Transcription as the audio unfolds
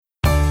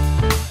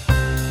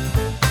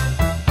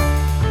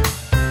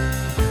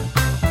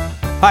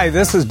Hi,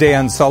 this is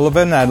Dan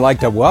Sullivan. I'd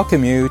like to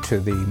welcome you to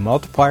the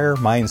Multiplier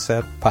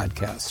Mindset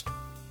Podcast.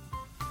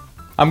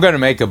 I'm going to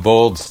make a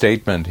bold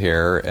statement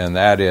here, and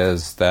that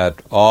is that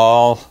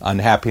all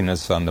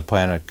unhappiness on the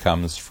planet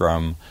comes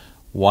from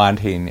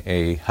wanting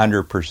a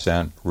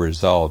 100%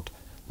 result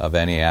of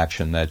any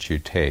action that you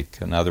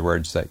take. In other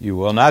words, that you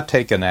will not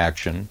take an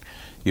action,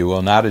 you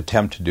will not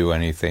attempt to do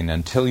anything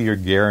until you're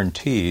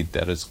guaranteed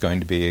that it's going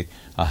to be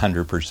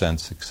 100%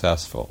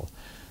 successful.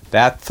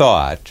 That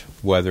thought,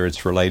 whether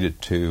it's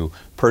related to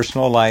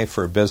personal life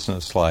or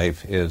business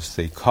life, is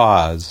the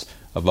cause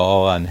of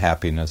all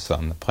unhappiness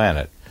on the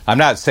planet. I'm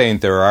not saying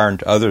there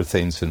aren't other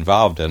things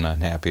involved in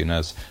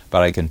unhappiness,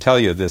 but I can tell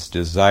you this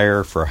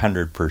desire for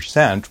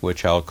 100%,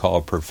 which I'll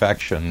call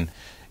perfection,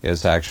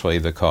 is actually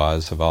the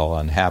cause of all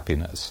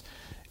unhappiness.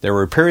 There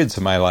were periods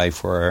in my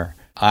life where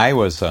I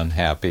was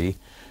unhappy,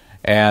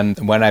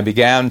 and when I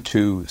began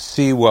to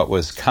see what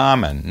was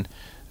common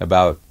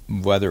about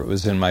whether it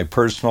was in my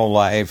personal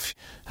life,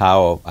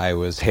 how I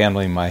was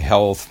handling my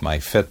health, my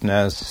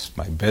fitness,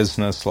 my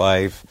business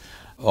life,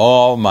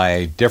 all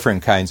my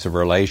different kinds of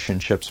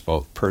relationships,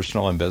 both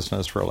personal and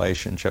business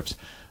relationships,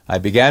 I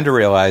began to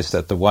realize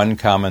that the one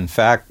common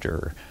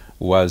factor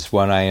was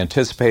when I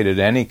anticipated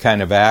any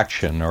kind of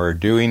action or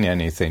doing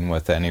anything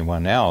with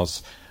anyone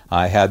else,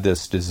 I had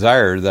this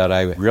desire that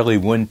I really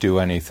wouldn't do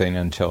anything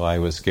until I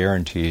was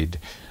guaranteed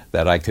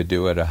that I could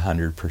do it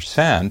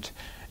 100%.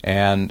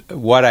 And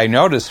what I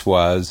noticed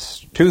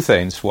was two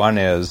things. One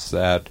is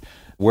that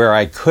where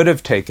I could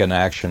have taken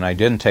action, I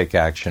didn't take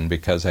action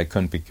because I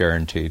couldn't be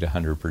guaranteed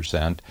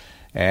 100%.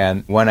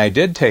 And when I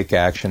did take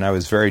action, I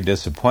was very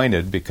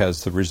disappointed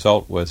because the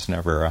result was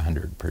never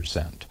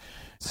 100%.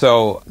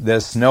 So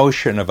this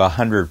notion of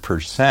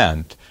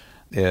 100%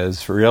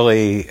 is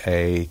really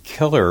a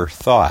killer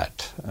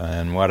thought.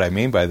 And what I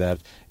mean by that,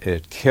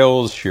 it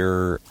kills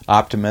your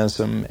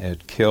optimism,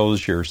 it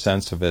kills your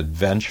sense of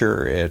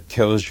adventure, it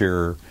kills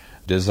your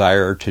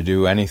desire to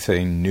do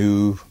anything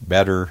new,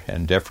 better,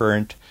 and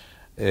different.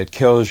 It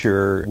kills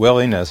your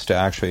willingness to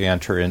actually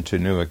enter into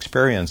new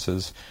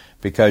experiences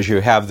because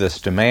you have this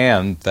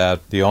demand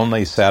that the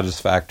only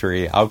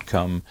satisfactory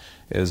outcome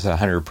is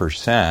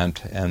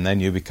 100%, and then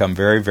you become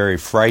very, very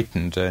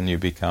frightened and you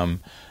become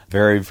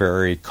very,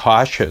 very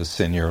cautious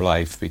in your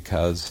life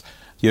because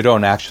you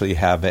don't actually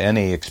have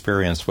any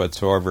experience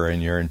whatsoever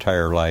in your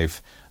entire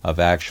life of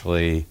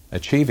actually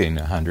achieving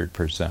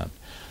 100%.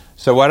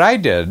 So what I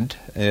did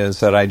is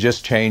that I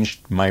just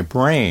changed my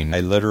brain. I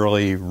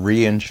literally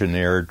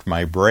re-engineered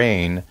my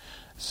brain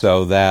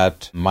so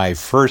that my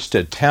first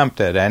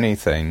attempt at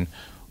anything,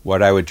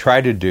 what I would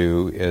try to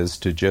do is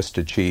to just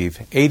achieve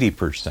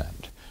 80%.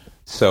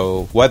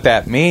 So what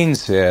that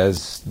means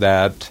is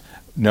that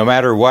no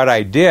matter what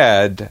I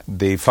did,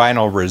 the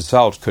final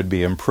result could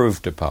be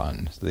improved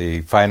upon. The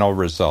final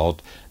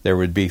result, there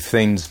would be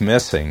things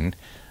missing,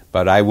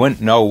 but I wouldn't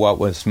know what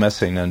was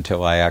missing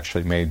until I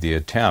actually made the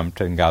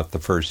attempt and got the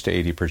first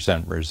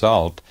 80%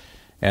 result.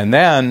 And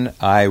then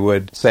I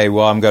would say,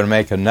 well, I'm going to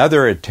make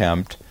another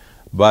attempt,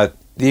 but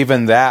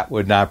even that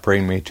would not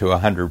bring me to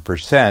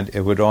 100%.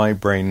 It would only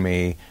bring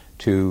me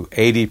to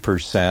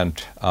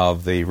 80%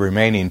 of the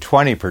remaining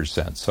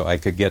 20%, so I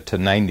could get to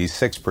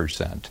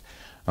 96%.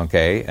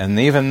 Okay, and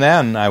even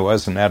then I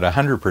wasn't at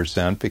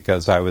 100%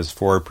 because I was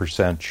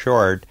 4%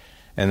 short,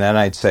 and then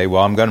I'd say,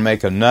 well, I'm going to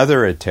make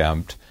another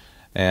attempt,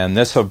 and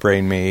this will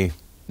bring me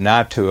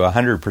not to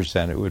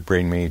 100%, it would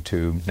bring me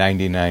to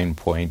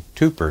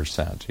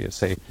 99.2%, you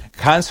see.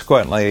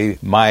 Consequently,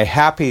 my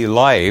happy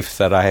life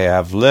that I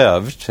have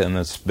lived, and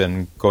it's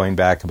been going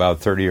back about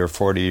 30 or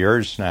 40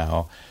 years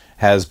now,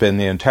 has been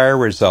the entire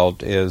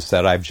result is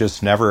that I've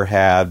just never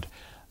had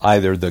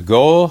either the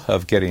goal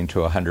of getting to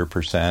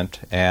 100%,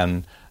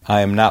 and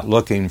I am not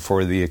looking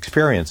for the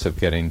experience of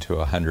getting to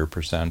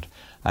 100%.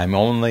 I'm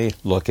only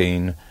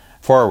looking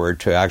forward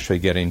to actually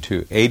getting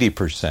to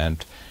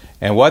 80%.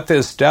 And what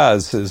this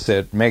does is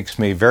it makes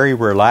me very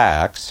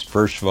relaxed,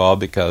 first of all,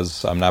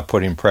 because I'm not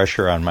putting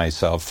pressure on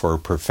myself for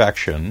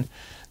perfection.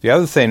 The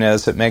other thing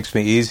is it makes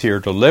me easier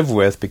to live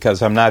with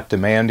because I'm not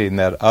demanding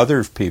that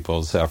other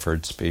people's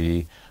efforts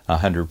be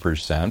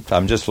 100%.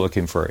 I'm just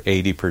looking for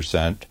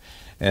 80%.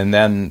 And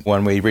then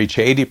when we reach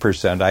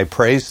 80%, I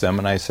praise them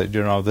and I said,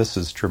 you know, this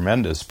is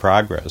tremendous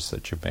progress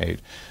that you've made.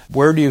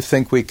 Where do you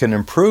think we can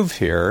improve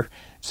here?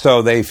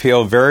 So they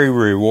feel very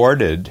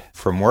rewarded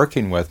from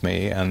working with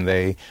me, and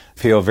they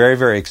feel very,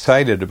 very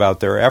excited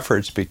about their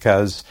efforts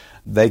because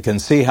they can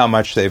see how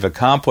much they've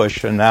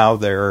accomplished, and now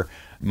they're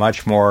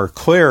much more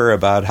clear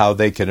about how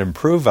they can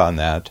improve on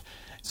that.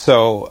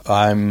 So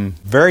I'm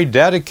very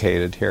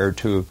dedicated here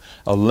to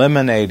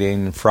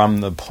eliminating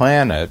from the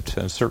planet,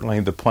 and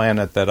certainly the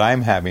planet that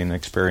I'm having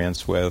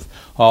experience with,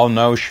 all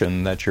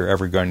notion that you're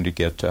ever going to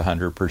get to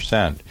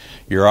 100%.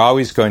 You're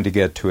always going to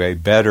get to a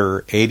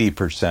better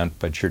 80%,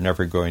 but you're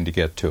never going to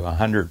get to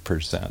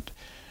 100%.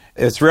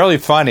 It's really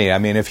funny. I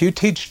mean, if you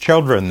teach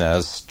children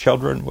this,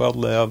 children will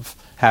live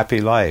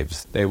happy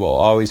lives. They will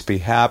always be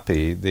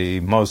happy. The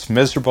most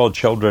miserable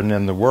children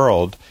in the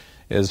world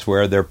is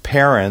where their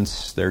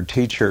parents, their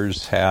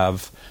teachers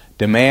have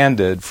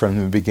demanded from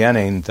the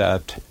beginning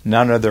that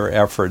none of their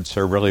efforts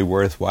are really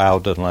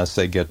worthwhile unless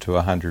they get to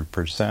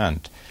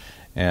 100%.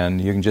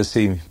 And you can just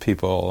see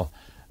people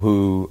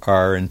who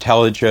are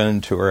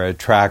intelligent, who are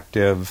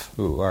attractive,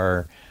 who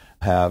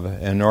have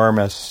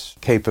enormous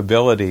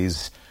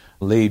capabilities,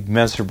 lead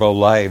miserable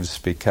lives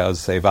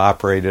because they've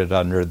operated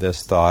under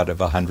this thought of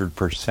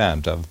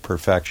 100% of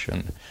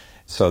perfection.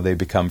 So they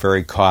become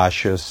very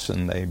cautious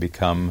and they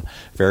become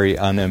very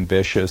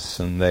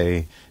unambitious and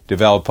they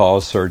develop all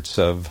sorts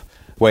of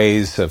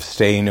ways of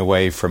staying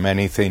away from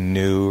anything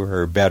new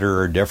or better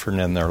or different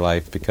in their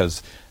life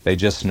because they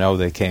just know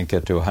they can't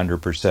get to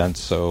 100%,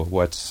 so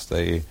what's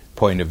the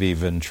point of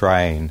even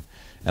trying?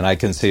 And I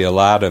can see a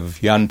lot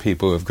of young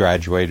people who have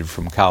graduated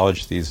from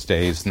college these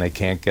days and they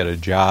can't get a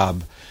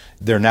job.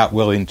 They're not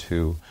willing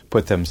to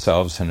put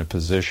themselves in a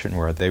position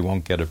where they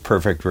won't get a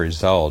perfect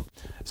result.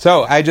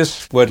 So I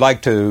just would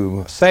like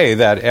to say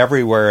that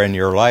everywhere in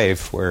your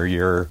life where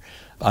you're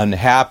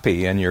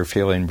unhappy and you're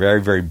feeling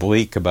very, very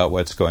bleak about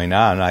what's going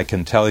on, I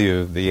can tell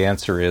you the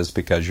answer is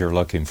because you're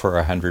looking for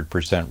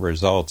 100%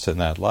 results in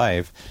that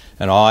life.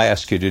 And all I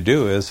ask you to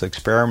do is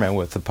experiment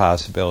with the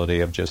possibility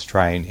of just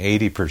trying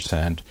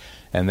 80%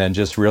 and then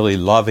just really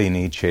loving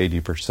each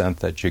 80%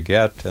 that you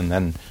get and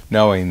then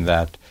knowing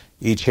that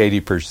each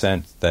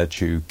 80%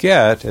 that you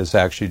get is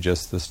actually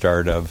just the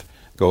start of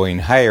going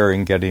higher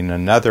and getting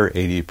another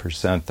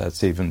 80%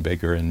 that's even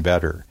bigger and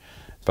better.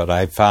 But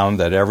I found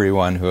that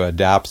everyone who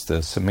adopts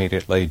this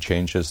immediately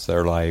changes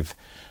their life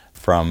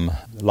from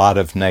a lot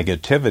of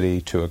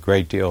negativity to a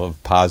great deal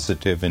of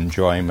positive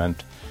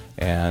enjoyment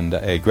and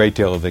a great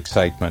deal of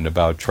excitement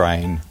about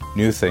trying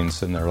new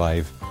things in their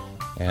life.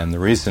 And the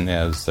reason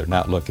is they're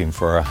not looking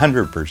for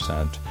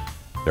 100%,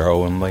 they're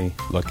only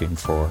looking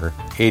for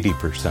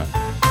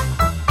 80%.